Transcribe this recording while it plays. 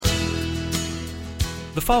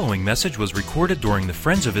The following message was recorded during the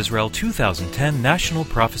Friends of Israel 2010 National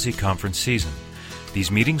Prophecy Conference season.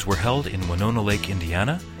 These meetings were held in Winona Lake,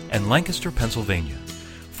 Indiana, and Lancaster, Pennsylvania.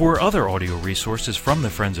 For other audio resources from the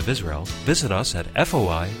Friends of Israel, visit us at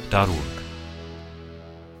foi.org.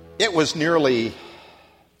 It was nearly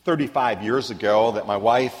 35 years ago that my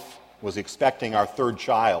wife was expecting our third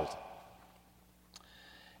child.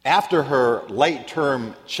 After her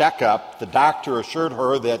late-term checkup, the doctor assured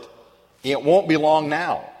her that it won't be long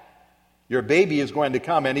now. Your baby is going to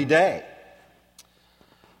come any day.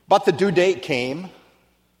 But the due date came,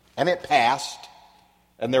 and it passed,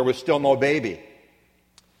 and there was still no baby.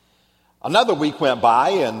 Another week went by,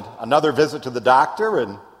 and another visit to the doctor,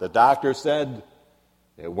 and the doctor said,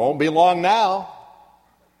 it won't be long now.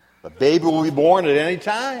 The baby will be born at any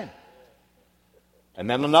time. And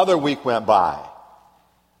then another week went by,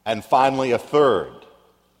 and finally a third.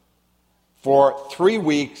 For 3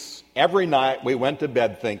 weeks, every night we went to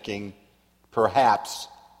bed thinking, perhaps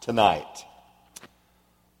tonight.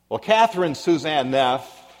 Well, Catherine Suzanne Neff,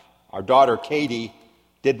 our daughter Katie,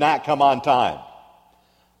 did not come on time.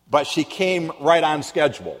 But she came right on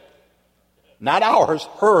schedule. Not ours,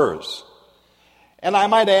 hers. And I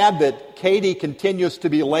might add that Katie continues to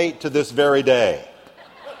be late to this very day.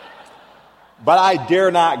 But I dare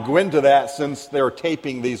not go into that since they're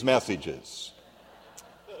taping these messages.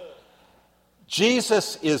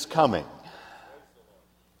 Jesus is coming.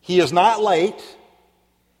 He is not late.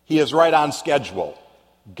 He is right on schedule.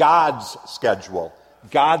 God's schedule.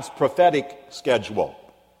 God's prophetic schedule.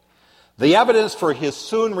 The evidence for his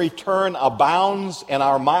soon return abounds, and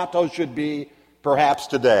our motto should be, perhaps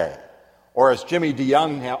today. Or as Jimmy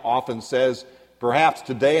DeYoung often says, perhaps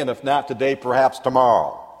today, and if not today, perhaps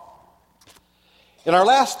tomorrow. In our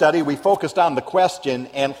last study, we focused on the question,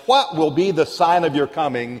 and what will be the sign of your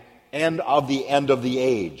coming and of the end of the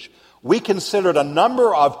age? We considered a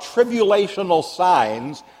number of tribulational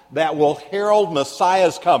signs that will herald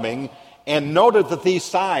Messiah's coming, and noted that these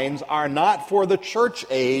signs are not for the church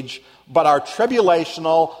age, but are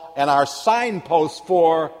tribulational and are signposts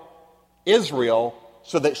for Israel,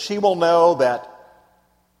 so that she will know that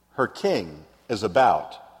her king is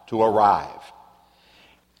about to arrive.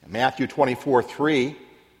 In Matthew 24:3, the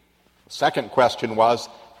second question was,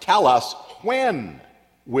 tell us, when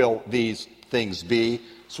will these things be?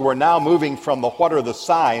 So we're now moving from the what are the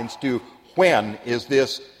signs to when is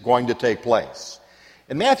this going to take place.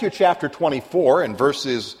 In Matthew chapter 24 and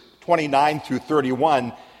verses 29 through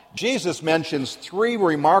 31, Jesus mentions three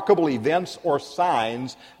remarkable events or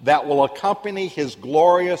signs that will accompany his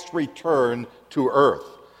glorious return to earth.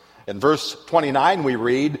 In verse 29 we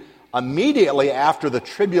read, immediately after the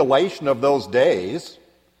tribulation of those days,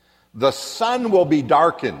 the sun will be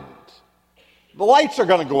darkened. The lights are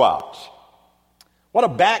going to go out. What a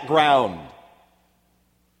background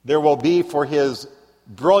there will be for his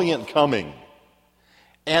brilliant coming.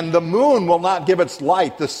 And the moon will not give its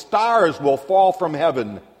light. The stars will fall from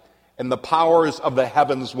heaven, and the powers of the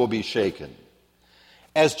heavens will be shaken.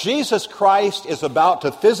 As Jesus Christ is about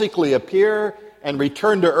to physically appear and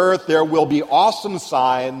return to earth, there will be awesome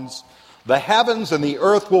signs. The heavens and the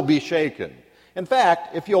earth will be shaken. In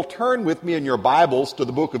fact, if you'll turn with me in your Bibles to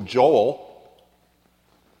the book of Joel,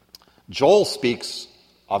 Joel speaks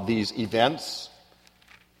of these events.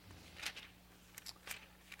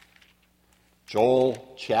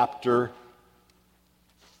 Joel chapter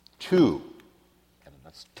 2, and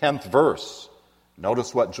that's 10th verse.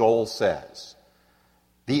 Notice what Joel says.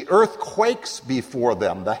 The earth quakes before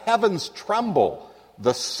them, the heavens tremble,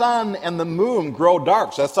 the sun and the moon grow dark.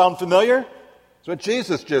 Does that sound familiar? That's what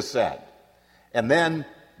Jesus just said. And then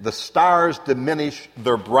the stars diminish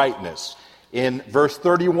their brightness. In verse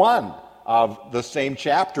 31 of the same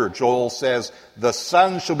chapter, Joel says, the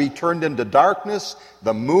sun shall be turned into darkness,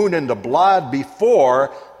 the moon into blood,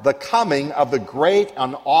 before the coming of the great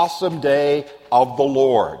and awesome day of the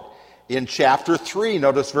Lord. In chapter 3,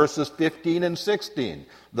 notice verses 15 and 16.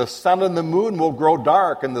 The sun and the moon will grow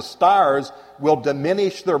dark, and the stars will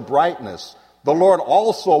diminish their brightness. The Lord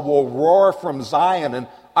also will roar from Zion and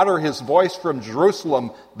utter his voice from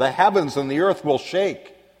Jerusalem. The heavens and the earth will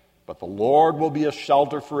shake. But the Lord will be a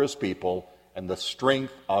shelter for his people and the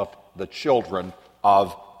strength of the children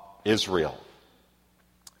of Israel.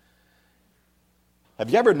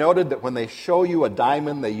 Have you ever noted that when they show you a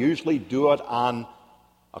diamond, they usually do it on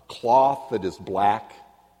a cloth that is black?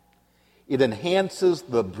 It enhances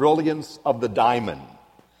the brilliance of the diamond.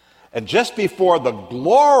 And just before the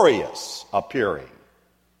glorious appearing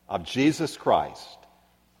of Jesus Christ,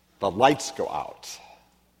 the lights go out.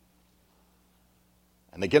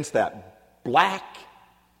 And against that black,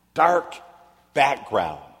 dark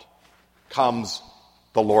background comes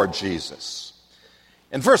the Lord Jesus.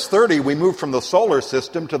 In verse 30, we move from the solar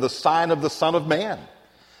system to the sign of the Son of Man.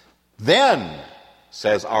 Then,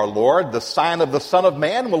 says our Lord, the sign of the Son of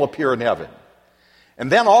Man will appear in heaven.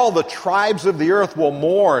 And then all the tribes of the earth will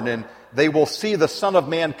mourn, and they will see the Son of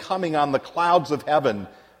Man coming on the clouds of heaven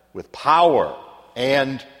with power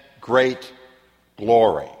and great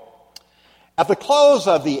glory. At the close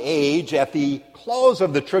of the age, at the close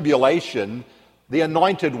of the tribulation, the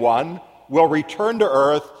Anointed One will return to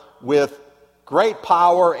earth with great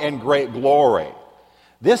power and great glory.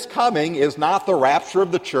 This coming is not the rapture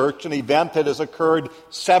of the church, an event that has occurred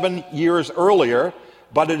 7 years earlier,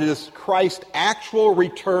 but it is Christ's actual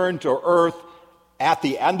return to earth at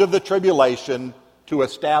the end of the tribulation to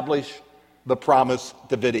establish the promised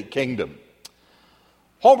Davidic kingdom.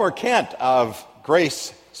 Homer Kent of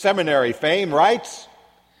Grace Seminary fame writes,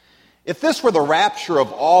 "If this were the rapture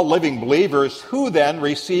of all living believers, who then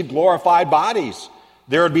received glorified bodies?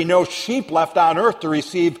 There would be no sheep left on earth to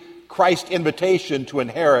receive Christ's invitation to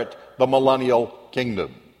inherit the millennial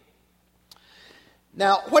kingdom."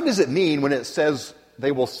 Now, what does it mean when it says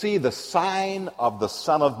they will see the sign of the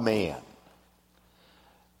Son of Man?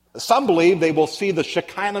 Some believe they will see the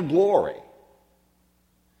Shekinah glory,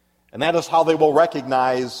 and that is how they will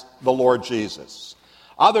recognize the Lord Jesus.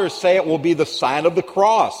 Others say it will be the sign of the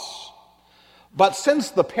cross. But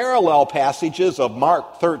since the parallel passages of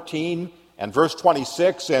Mark 13 and verse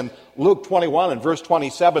 26 and Luke 21 and verse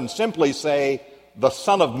 27 simply say the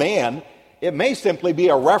Son of Man, it may simply be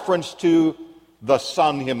a reference to the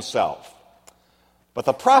Son himself. But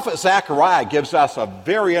the prophet Zechariah gives us a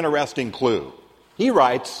very interesting clue. He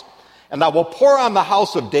writes, "And I will pour on the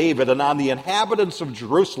house of David and on the inhabitants of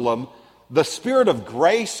Jerusalem the spirit of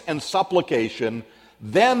grace and supplication.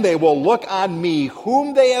 Then they will look on me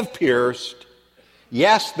whom they have pierced.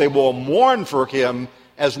 Yes, they will mourn for him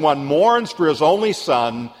as one mourns for his only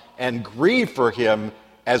son, and grieve for him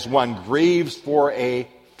as one grieves for a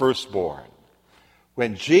firstborn."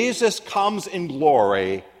 When Jesus comes in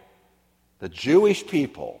glory, the Jewish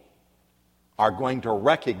people are going to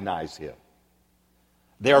recognize him.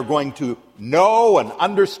 They are going to know and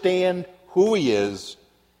understand who he is,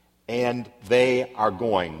 and they are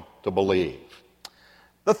going to believe.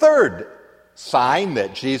 The third sign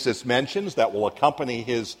that Jesus mentions that will accompany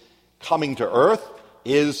his coming to earth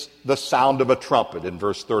is the sound of a trumpet in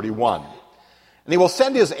verse 31. "And he will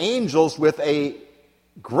send his angels with a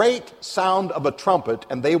great sound of a trumpet,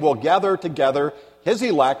 and they will gather together his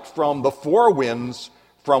elect from the four winds,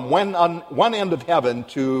 from one end of heaven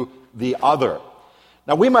to the other."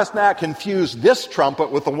 Now, we must not confuse this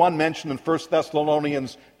trumpet with the one mentioned in 1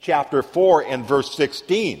 Thessalonians chapter 4 and verse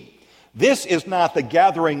 16. This is not the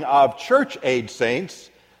gathering of church-age saints.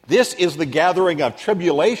 This is the gathering of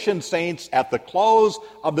tribulation saints at the close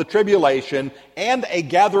of the tribulation, and a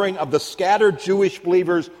gathering of the scattered Jewish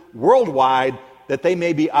believers worldwide, that they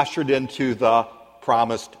may be ushered into the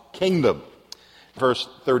promised kingdom. Verse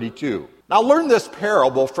 32. "Now learn this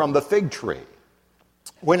parable from the fig tree.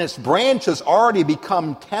 When its branch has already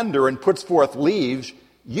become tender and puts forth leaves,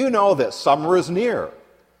 you know that summer is near.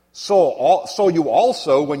 So you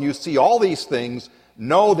also, when you see all these things,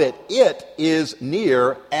 know that it is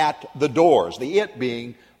near at the doors." The it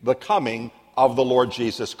being the coming of the Lord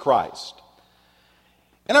Jesus Christ.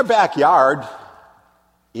 In our backyard,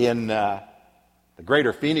 in the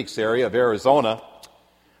greater Phoenix area of Arizona,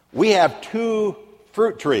 we have 2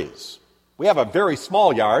 fruit trees. We have a very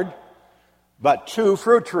small yard, but 2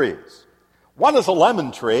 fruit trees. One is a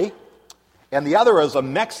lemon tree, and the other is a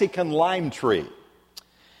Mexican lime tree.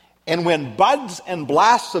 And when buds and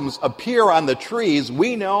blossoms appear on the trees,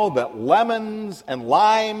 we know that lemons and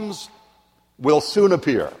limes will soon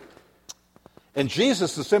appear. And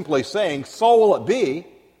Jesus is simply saying, so will it be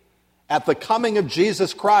at the coming of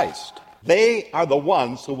Jesus Christ. They are the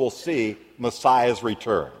ones who will see Messiah's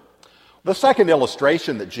return. The second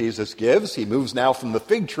illustration that Jesus gives, he moves now from the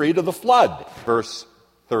fig tree to the flood. Verse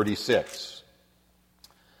 36.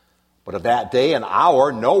 "But of that day and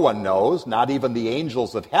hour no one knows, not even the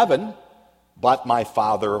angels of heaven, but my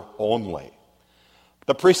Father only."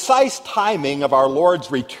 The precise timing of our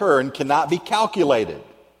Lord's return cannot be calculated.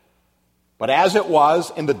 But as it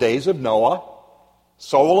was in the days of Noah,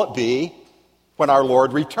 so will it be when our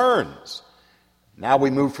Lord returns. Now we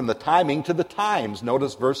move from the timing to the times.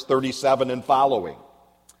 Notice verse 37 and following.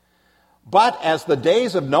 "But as the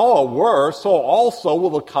days of Noah were, so also will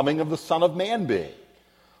the coming of the Son of Man be.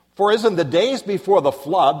 For as in the days before the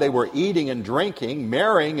flood they were eating and drinking,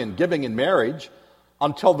 marrying and giving in marriage,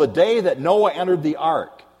 until the day that Noah entered the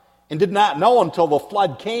ark, and did not know until the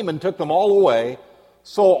flood came and took them all away,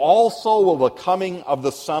 so also will the coming of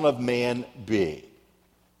the Son of Man be."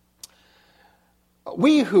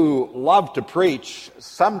 We who love to preach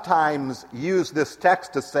sometimes use this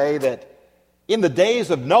text to say that in the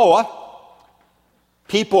days of Noah,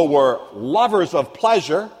 people were lovers of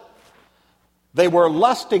pleasure, they were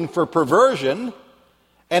lusting for perversion,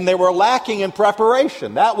 and they were lacking in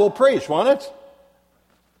preparation. That will preach, won't it?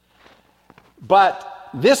 But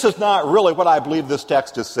this is not really what I believe this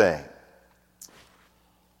text is saying.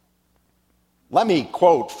 Let me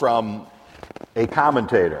quote from a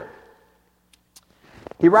commentator.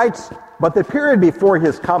 He writes, "But the period before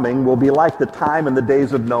his coming will be like the time in the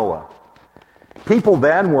days of Noah. People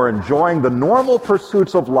then were enjoying the normal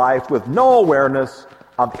pursuits of life with no awareness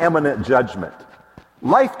of imminent judgment.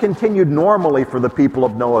 Life continued normally for the people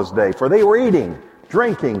of Noah's day, for they were eating,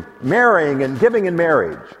 drinking, marrying, and giving in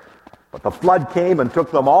marriage. But the flood came and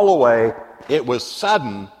took them all away. It was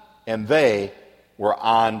sudden, and they were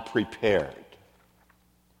unprepared."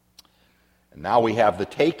 And now we have the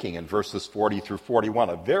taking in verses 40 through 41,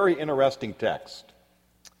 a very interesting text.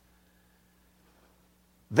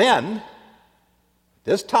 "Then,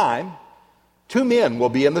 this time, 2 men will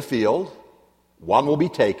be in the field. One will be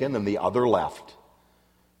taken and the other left.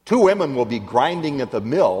 2 women will be grinding at the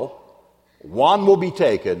mill. One will be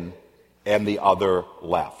taken and the other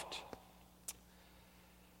left."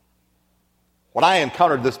 When I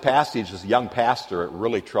encountered this passage as a young pastor, it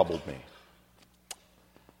really troubled me.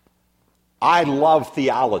 I love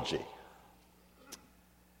theology.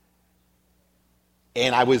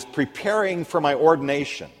 And I was preparing for my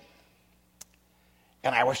ordination.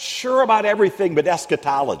 And I was sure about everything but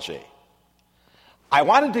eschatology. I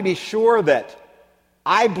wanted to be sure that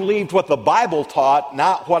I believed what the Bible taught,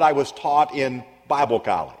 not what I was taught in Bible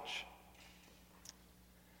college.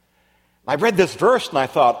 I read this verse and I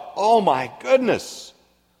thought, oh my goodness,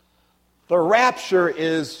 the rapture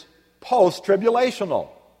is post-tribulational.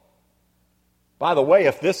 By the way,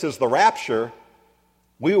 if this is the rapture,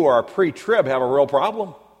 we who are pre-trib have a real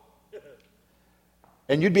problem.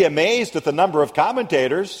 And you'd be amazed at the number of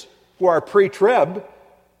commentators who are pre-trib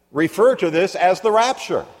refer to this as the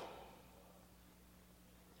rapture.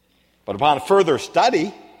 But upon further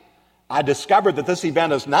study, I discovered that this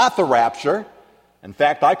event is not the rapture. In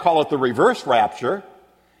fact, I call it the reverse rapture.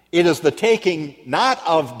 It is the taking not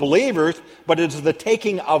of believers, but it is the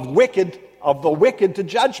taking of the wicked to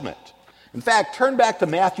judgment. In fact, turn back to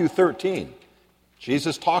Matthew 13.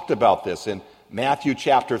 Jesus talked about this in Matthew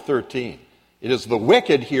chapter 13. It is the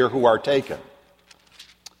wicked here who are taken.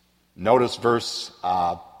 Notice verse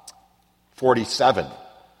 47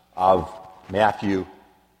 of Matthew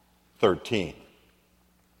 13.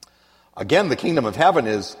 "Again, the kingdom of heaven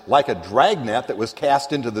is like a dragnet that was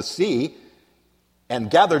cast into the sea and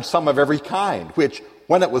gathered some of every kind, which,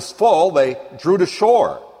 when it was full, they drew to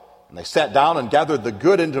shore. And they sat down and gathered the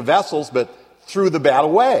good into vessels, but threw the bad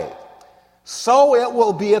away. So it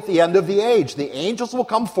will be at the end of the age. The angels will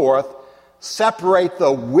come forth, separate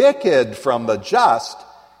the wicked from the just,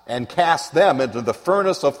 and cast them into the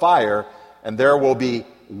furnace of fire, and there will be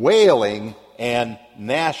wailing and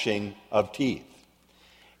gnashing of teeth."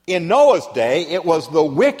 In Noah's day, it was the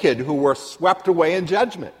wicked who were swept away in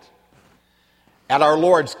judgment. At our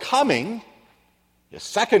Lord's coming, his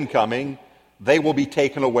second coming, they will be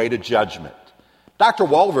taken away to judgment. Dr.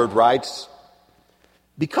 Walvoord writes,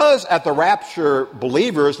 "Because at the rapture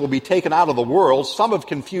believers will be taken out of the world, some have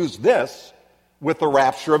confused this with the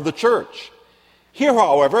rapture of the church. Here,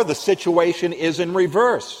 however, the situation is in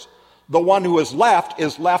reverse. The one who is left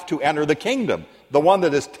to enter the kingdom. The one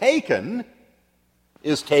that is taken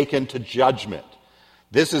to judgment.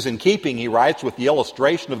 This is in keeping," he writes, "with the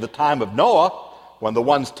illustration of the time of Noah, when the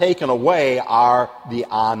ones taken away are the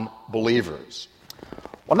unbelievers."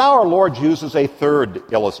 Well, now our Lord uses a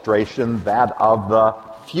third illustration, that of the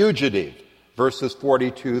fugitive, verses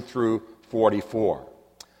 42 through 44.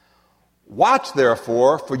 "Watch,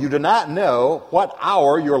 therefore, for you do not know what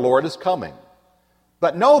hour your Lord is coming.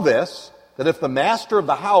 But know this, that if the master of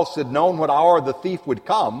the house had known what hour the thief would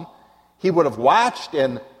come, he would have watched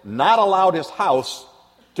and not allowed his house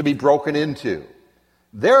to be broken into.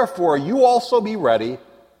 Therefore, you also be ready,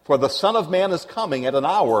 for the Son of Man is coming at an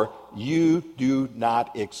hour you do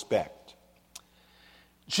not expect."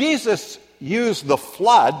 Jesus used the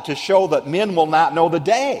flood to show that men will not know the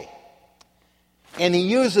day. And he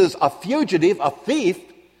uses a fugitive, a thief,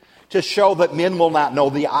 to show that men will not know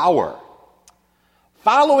the hour.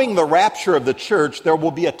 Following the rapture of the church, there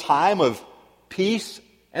will be a time of peace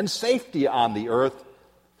and safety on the earth,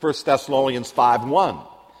 1 Thessalonians 5:1.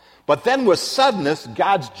 But then with suddenness,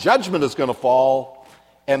 God's judgment is going to fall,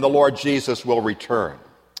 and the Lord Jesus will return.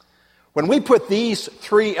 When we put these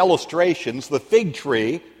three illustrations, the fig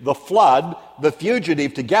tree, the flood, the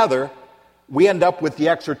fugitive together, we end up with the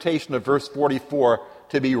exhortation of verse 44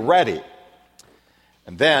 to be ready.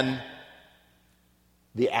 And then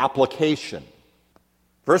the application.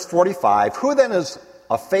 Verse 45, who then is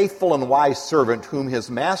a faithful and wise servant whom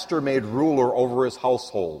his master made ruler over his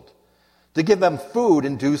household, to give them food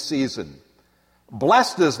in due season?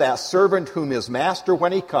 Blessed is that servant whom his master,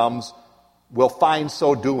 when he comes, will find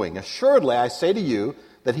so doing. Assuredly, I say to you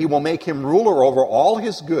that he will make him ruler over all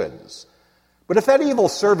his goods. But if that evil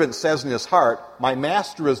servant says in his heart, my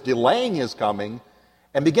master is delaying his coming,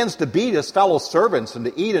 and begins to beat his fellow servants and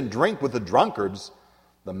to eat and drink with the drunkards,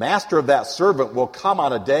 the master of that servant will come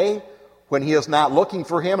on a day when he is not looking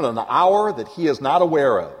for him, and an hour that he is not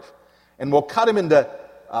aware of, and will cut him into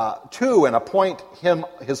two and appoint him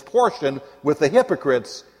his portion with the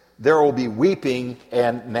hypocrites. There will be weeping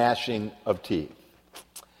and gnashing of teeth.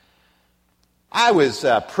 I was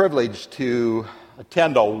privileged to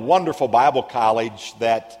attend a wonderful Bible college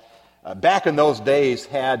that back in those days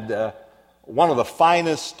had one of the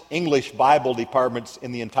finest English Bible departments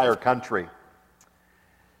in the entire country.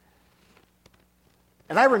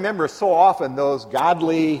 And I remember so often those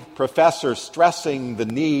godly professors stressing the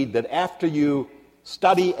need that after you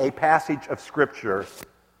study a passage of Scripture,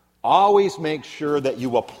 always make sure that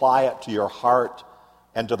you apply it to your heart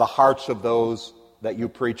and to the hearts of those that you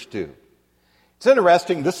preach to. It's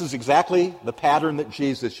interesting, this is exactly the pattern that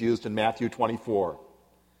Jesus used in Matthew 24.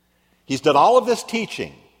 He's done all of this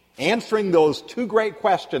teaching, answering those two great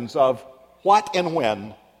questions of what and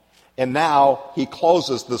when, and now he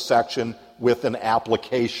closes the section with an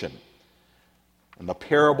application. And the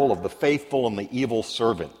parable of the faithful and the evil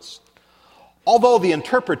servants. Although the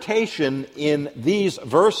interpretation in these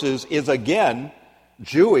verses is again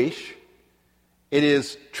Jewish, it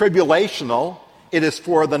is tribulational, it is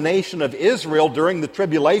for the nation of Israel during the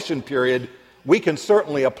tribulation period, we can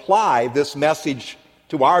certainly apply this message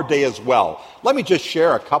to our day as well. Let me just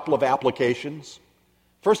share a couple of applications.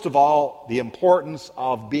 First of all, the importance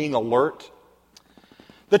of being alert.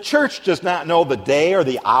 The church does not know the day or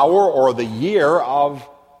the hour or the year of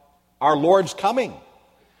our Lord's coming.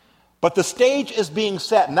 But the stage is being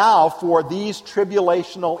set now for these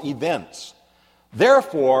tribulational events.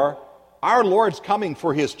 Therefore, our Lord's coming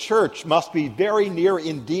for his church must be very near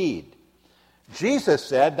indeed. Jesus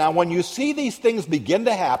said, now when you see these things begin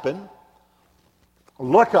to happen,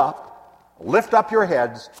 look up, lift up your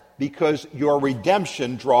heads, because your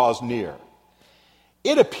redemption draws near.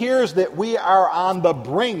 It appears that we are on the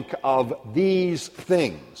brink of these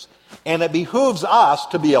things, and it behooves us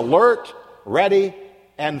to be alert, ready,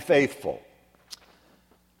 and faithful.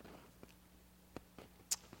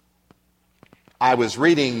 I was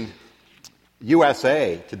reading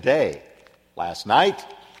USA Today last night.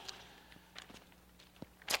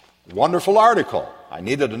 Wonderful article. I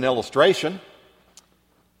needed an illustration.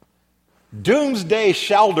 Doomsday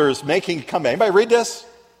shelters making a comeback. Anybody read this?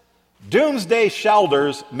 Doomsday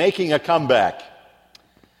shelters making a comeback.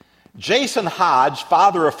 Jason Hodge,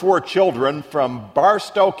 father of 4 children from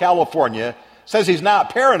Barstow, California, says he's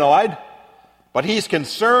not paranoid, but he's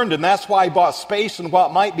concerned, and that's why he bought space in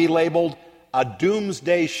what might be labeled a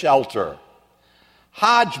doomsday shelter.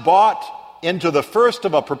 Hodge bought into the first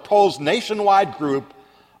of a proposed nationwide group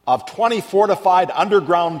of 20 fortified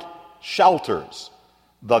underground shelters,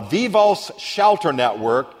 the Vivos Shelter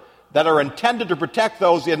Network, that are intended to protect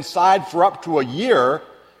those inside for up to a year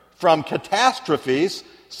from catastrophes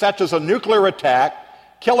such as a nuclear attack,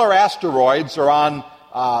 killer asteroids, or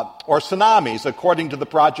tsunamis, according to the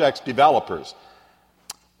project's developers.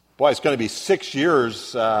 Boy, it's going to be 6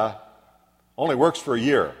 years, only works for a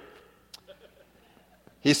year.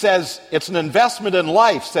 He says, it's an investment in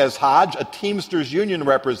life, says Hodge, a Teamsters union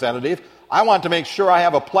representative. I want to make sure I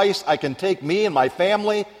have a place I can take me and my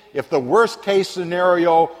family if the worst case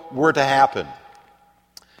scenario were to happen.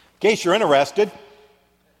 In case you're interested,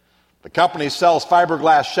 the company sells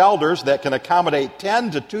fiberglass shelters that can accommodate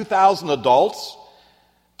 10 to 2,000 adults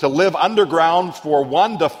to live underground for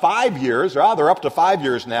 1 to 5 years, or they're up to 5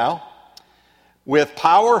 years now, with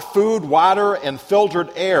power, food, water, and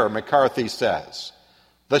filtered air, McCarthy says.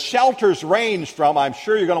 The shelters range from, I'm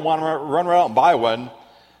sure you're going to want to run around and buy one,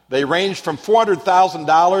 they range from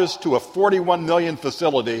 $400,000 to a $41 million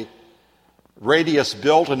facility, radius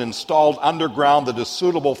built and installed underground that is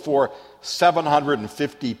suitable for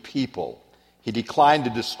 750 people. He declined to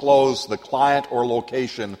disclose the client or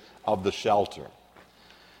location of the shelter.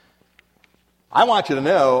 I want you to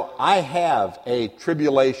know I have a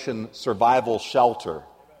tribulation survival shelter.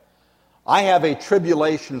 I have a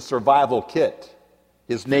tribulation survival kit.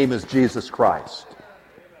 His name is Jesus Christ.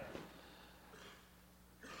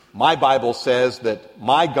 My Bible says that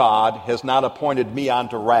my God has not appointed me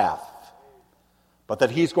unto wrath, but that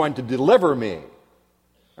he's going to deliver me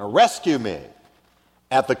and rescue me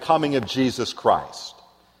at the coming of Jesus Christ.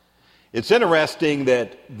 It's interesting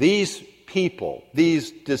that these people,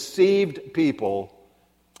 these deceived people,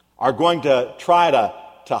 are going to try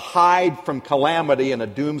to hide from calamity in a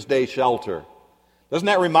doomsday shelter. Doesn't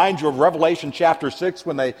that remind you of Revelation chapter 6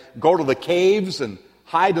 when they go to the caves and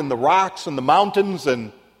hide in the rocks and the mountains,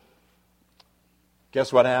 and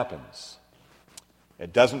guess what happens?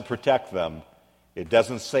 It doesn't protect them. It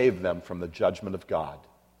doesn't save them from the judgment of God.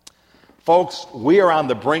 Folks, we are on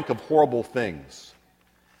the brink of horrible things.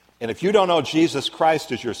 And if you don't know Jesus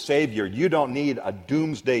Christ as your Savior, you don't need a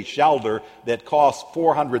doomsday shelter that costs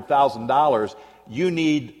 $400,000. You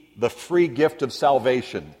need the free gift of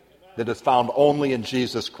salvation that is found only in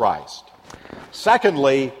Jesus Christ.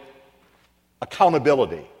 Secondly,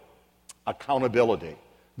 accountability. Accountability.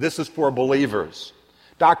 This is for believers.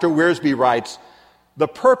 Dr. Wiersbe writes, "The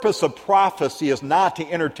purpose of prophecy is not to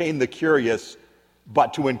entertain the curious,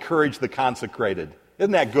 but to encourage the consecrated."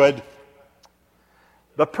 Isn't that good?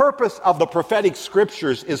 The purpose of the prophetic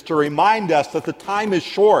scriptures is to remind us that the time is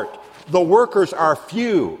short, the workers are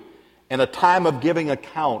few, and a time of giving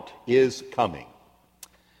account is coming.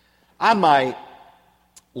 On my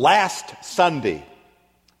last Sunday,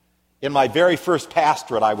 in my very first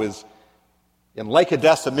pastorate, I was in Lake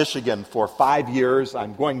Odessa, Michigan for 5 years.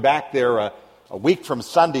 I'm going back there a week from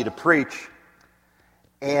Sunday to preach.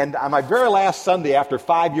 And on my very last Sunday, after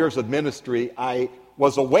 5 years of ministry, I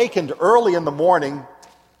was awakened early in the morning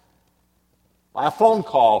by a phone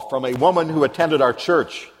call from a woman who attended our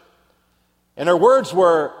church. And her words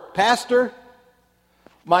were, "Pastor,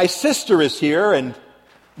 my sister is here, and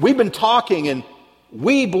we've been talking, and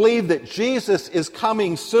we believe that Jesus is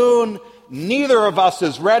coming soon. Neither of us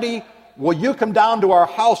is ready. Will you come down to our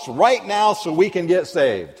house right now so we can get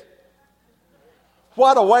saved?"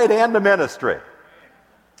 What a way to end the ministry.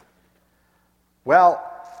 Well,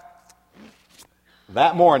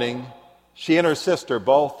 that morning, she and her sister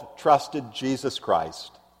both trusted Jesus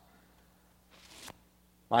Christ.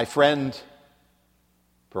 My friend,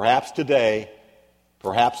 perhaps today,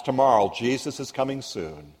 perhaps tomorrow, Jesus is coming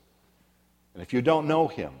soon. And if you don't know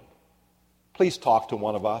him, please talk to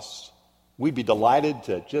one of us. We'd be delighted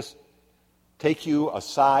to just take you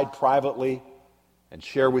aside privately and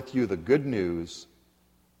share with you the good news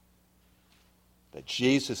that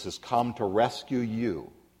Jesus has come to rescue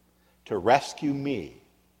you, to rescue me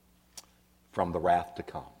from the wrath to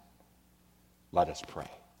come. Let us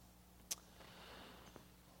pray.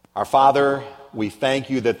 Our Father, we thank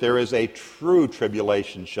you that there is a true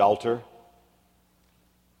tribulation shelter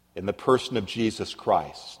in the person of Jesus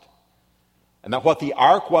Christ, and that what the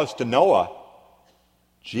ark was to Noah,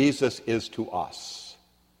 Jesus is to us.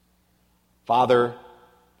 Father,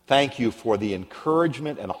 thank you for the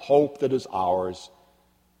encouragement and hope that is ours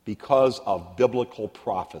because of biblical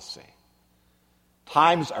prophecy.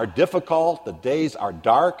 Times are difficult, the days are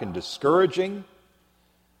dark and discouraging,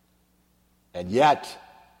 and yet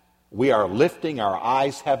we are lifting our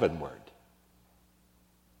eyes heavenward,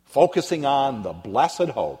 focusing on the blessed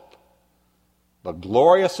hope, the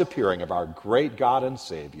glorious appearing of our great God and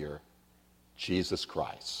Savior, Jesus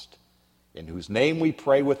Christ, in whose name we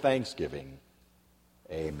pray with thanksgiving.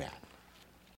 Amen.